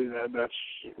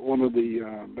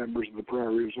members of the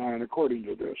Priory of Zion, according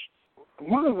to this.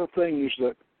 One of the things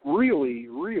that really,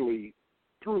 really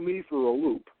threw me for a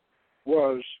loop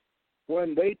was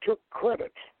when they took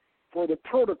credit for the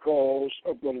protocols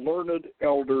of the learned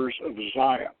elders of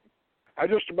Zion. I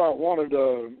just about wanted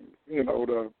to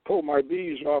pull my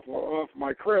bees off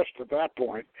my crest at that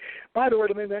point. By the way,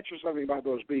 let me mention something about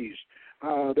those bees.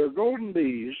 They're golden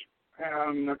bees,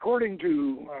 and according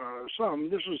to some,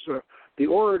 this is the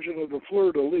origin of the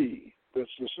fleur-de-lis, that's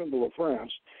the symbol of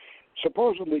France,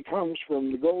 supposedly comes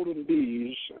from the golden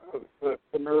bees that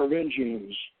the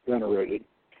Merovingians venerated.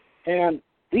 And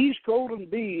these golden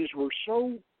bees were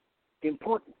so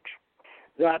important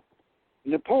that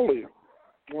Napoleon,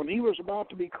 when he was about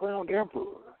to be crowned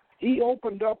emperor, he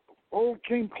opened up old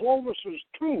King Clovis's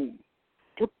tomb,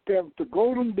 took the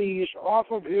golden bees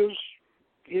off of his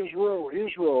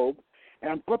robe,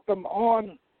 and put them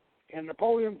on, and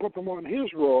Napoleon put them on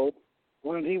his robe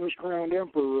when he was crowned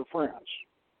emperor of France.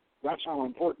 That's how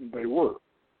important they were.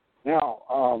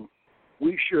 Now,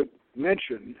 we should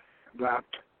mention that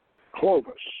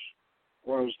Clovis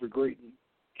was the great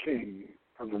king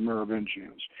of the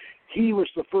Merovingians. He was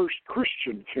the first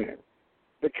Christian king.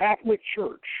 The Catholic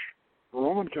Church, the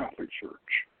Roman Catholic Church,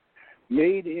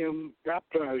 made him,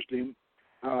 baptized him.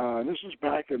 This is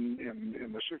back in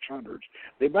the 600s.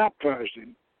 They baptized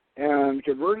him and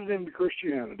converted him to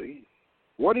Christianity.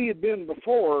 What he had been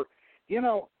before,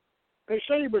 they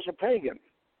say he was a pagan,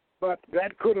 but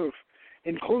that could have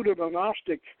included a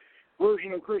Gnostic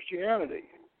version of Christianity,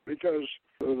 because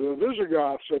the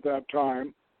Visigoths at that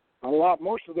time,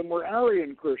 most of them were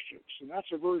Arian Christians, and that's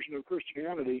a version of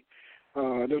Christianity.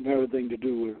 It doesn't have anything to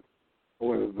do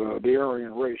with the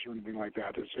Aryan race or anything like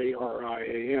that. It's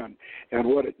Arian, and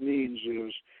what it means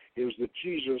is that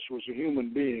Jesus was a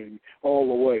human being all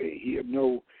the way. He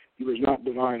was not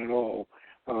divine at all.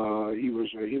 He was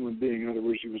a human being. In other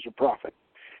words, he was a prophet.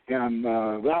 And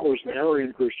that was the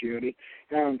Arian Christianity.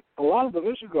 And a lot of the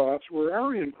Visigoths were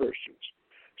Arian Christians.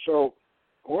 So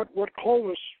what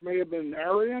Clovis may have been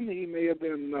Arian, he may have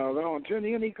been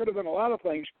Valentinian, he could have been a lot of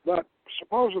things, but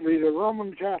supposedly the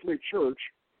Roman Catholic Church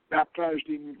baptized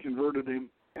him and converted him.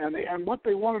 And what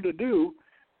they wanted to do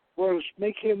was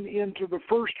make him into the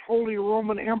first Holy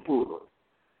Roman Emperor.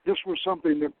 This was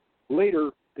something that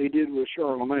later they did with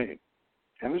Charlemagne.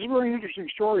 And there's a very interesting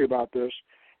story about this,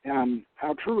 and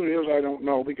how true it is, I don't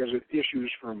know, because it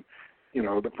issues from,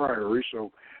 the Priory.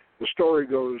 So the story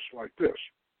goes like this.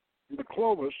 The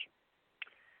Clovis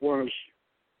was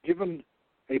given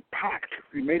a pact.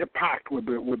 He made a pact with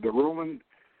the Roman,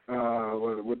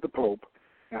 with the Pope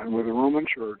and with the Roman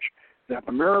Church, that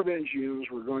the Merovingians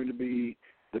were going to be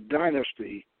the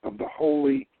dynasty of the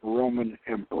Holy Roman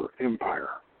Empire.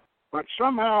 But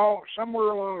somehow,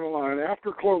 somewhere along the line,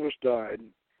 after Clovis died,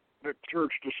 the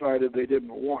church decided they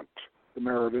didn't want the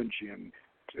Merovingian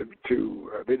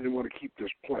they didn't want to keep this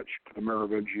pledge to the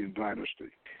Merovingian dynasty.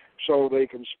 So they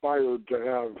conspired to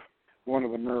have one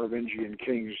of the Merovingian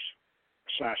kings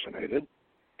assassinated.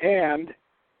 And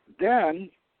then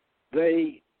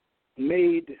they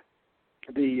made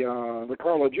the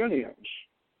Carlogingians.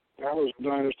 That was a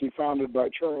dynasty founded by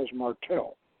Charles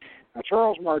Martel. Now,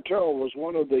 Charles Martel was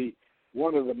one of the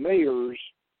mayors,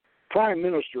 prime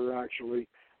minister actually,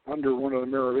 under one of the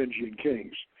Merovingian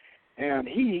kings, and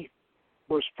he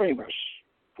was famous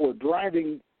for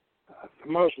driving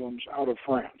the Muslims out of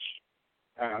France.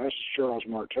 This is Charles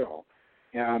Martel,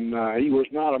 and he was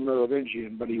not a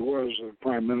Merovingian, but he was a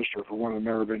prime minister for one of the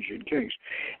Merovingian kings,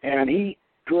 and he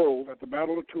drove, at the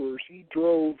Battle of Tours, he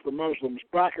drove the Muslims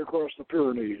back across the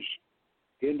Pyrenees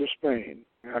into Spain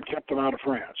and kept them out of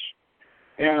France.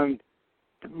 And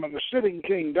when the sitting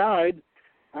king died,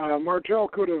 Martel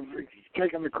could have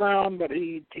taken the crown, but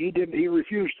he didn't. He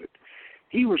refused it.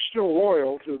 He was still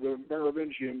loyal to the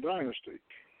Merovingian dynasty.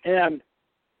 And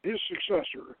his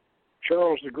successor,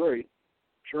 Charles the Great,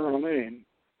 Charlemagne,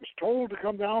 was told to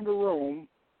come down to Rome,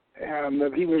 and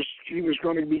that he was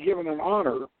going to be given an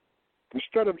honor.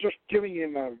 Instead of just giving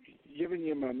him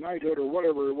a knighthood or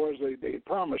whatever it was they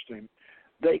promised him,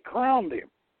 they crowned him.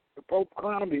 The Pope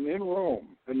crowned him in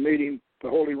Rome and made him the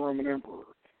Holy Roman Emperor.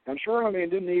 And Charlemagne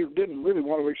didn't really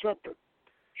want to accept it.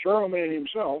 Charlemagne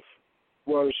himself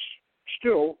was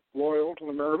still loyal to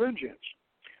the Merovingians.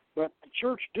 But the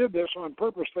church did this on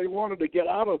purpose. They wanted to get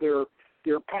out of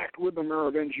their pact with the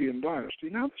Merovingian dynasty.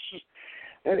 Now,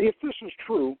 if this is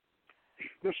true,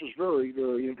 this is very,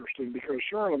 very interesting, because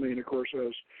Charlemagne, of course,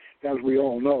 as we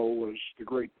all know, was the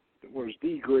great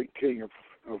king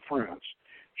of France,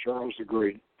 Charles the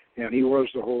Great, and he was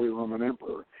the Holy Roman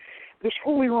Emperor. This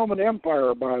Holy Roman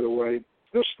Empire, by the way,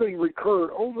 this thing recurred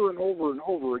over and over and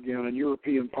over again in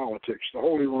European politics, the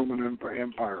Holy Roman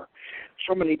Empire,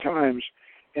 so many times,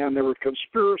 and there were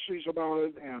conspiracies about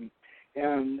it,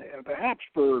 and the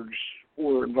Habsburgs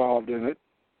were involved in it,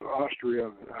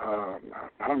 Austria,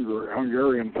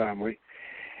 Hungarian family,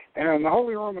 and the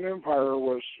Holy Roman Empire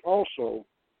was also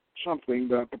something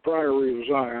that the Priory of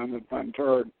Sion, that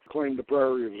Pantard claimed the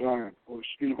Priory of Sion was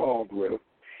involved with.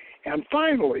 And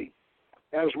finally,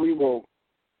 as we will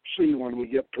see when we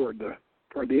get toward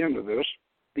the end of this,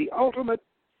 the ultimate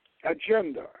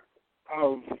agenda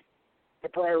of the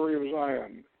Priory of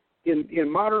Sion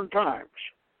in modern times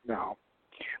now,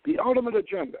 the ultimate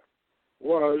agenda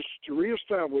was to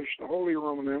reestablish the Holy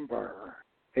Roman Empire,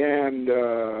 and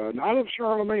not of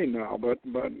Charlemagne now, but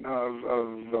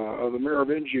of the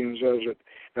Merovingians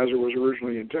as it was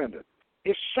originally intended.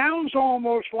 It sounds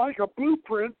almost like a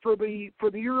blueprint for the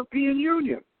European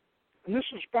Union, and this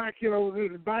is back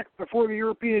before the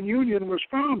European Union was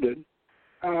founded.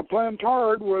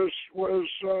 Plantard was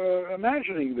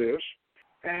imagining this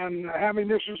and having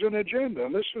this as an agenda.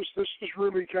 And this is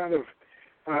really kind of.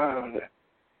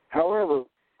 However,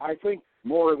 I think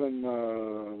more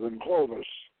than Clovis.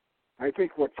 I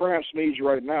think what France needs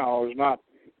right now is not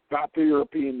the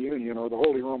European Union or the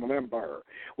Holy Roman Empire.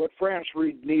 What France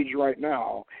needs right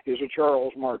now is a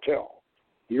Charles Martel.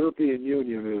 The European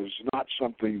Union is not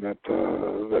something that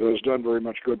has done very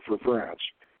much good for France.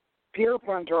 Pierre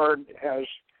Plantard has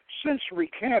since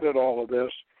recanted all of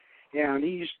this, and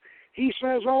he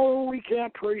says, oh, we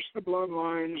can't trace the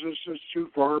bloodlines, it's too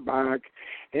far back.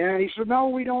 And he said, no,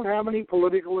 we don't have any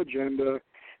political agenda,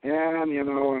 and and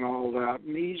all that.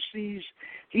 And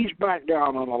he's backed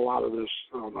down on a lot of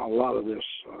this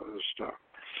stuff.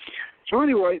 So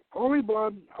anyway, Holy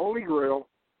Blood, Holy Grail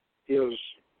is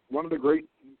one of the great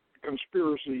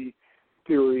conspiracy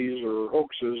theories or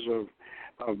hoaxes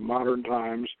of modern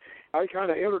times. I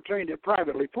kind of entertained it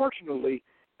privately. Fortunately,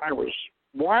 I was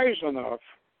wise enough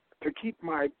to keep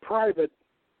my private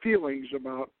feelings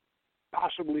about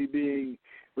possibly being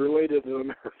related to the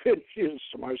Merovingians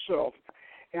to myself.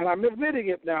 And I'm admitting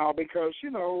it now because,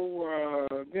 this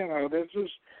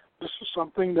is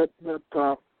something that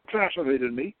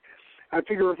fascinated me. I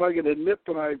figure if I can admit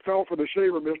that I fell for the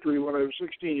Shaver mystery when I was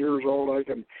 16 years old, I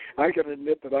can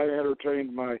admit that I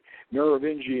entertained my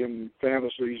Merovingian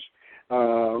fantasies a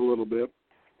little bit.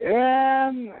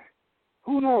 And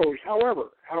who knows? However,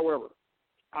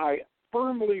 I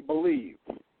firmly believe,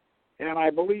 and I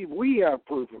believe we have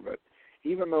proof of it,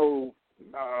 even though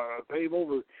they've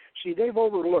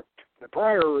overlooked the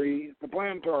Priory, the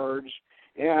Plantards,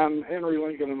 and Henry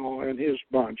Lincoln and his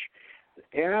bunch,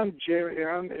 and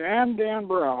Dan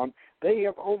Brown. They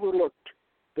have overlooked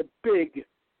the big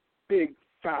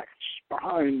facts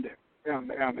behind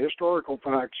and historical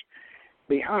facts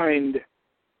behind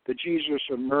the Jesus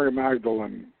and Mary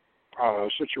Magdalene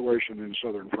situation in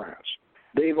southern France.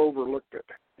 They've overlooked it.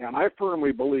 And I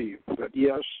firmly believe that,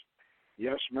 yes,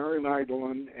 Mary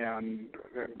Magdalene and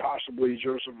possibly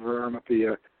Joseph of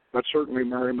Arimathea, but certainly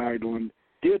Mary Magdalene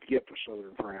did get to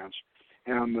southern France,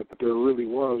 and that there really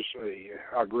was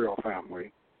a Grail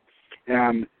family.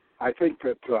 And I think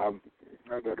that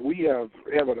we have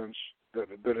evidence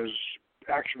that is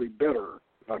actually better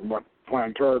than what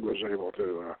Plantard was able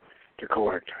to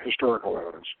collect, historical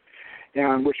evidence,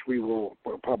 and which we will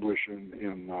publish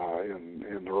in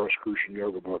the Rosicrucian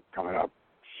Yoga book coming up.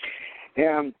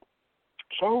 And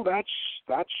so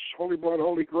that's Holy Blood,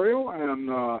 Holy Grail,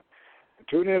 and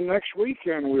tune in next week,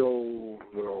 and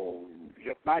we'll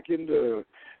get back into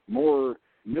more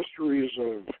mysteries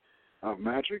of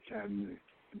magic. And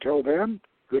until then,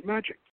 good magic.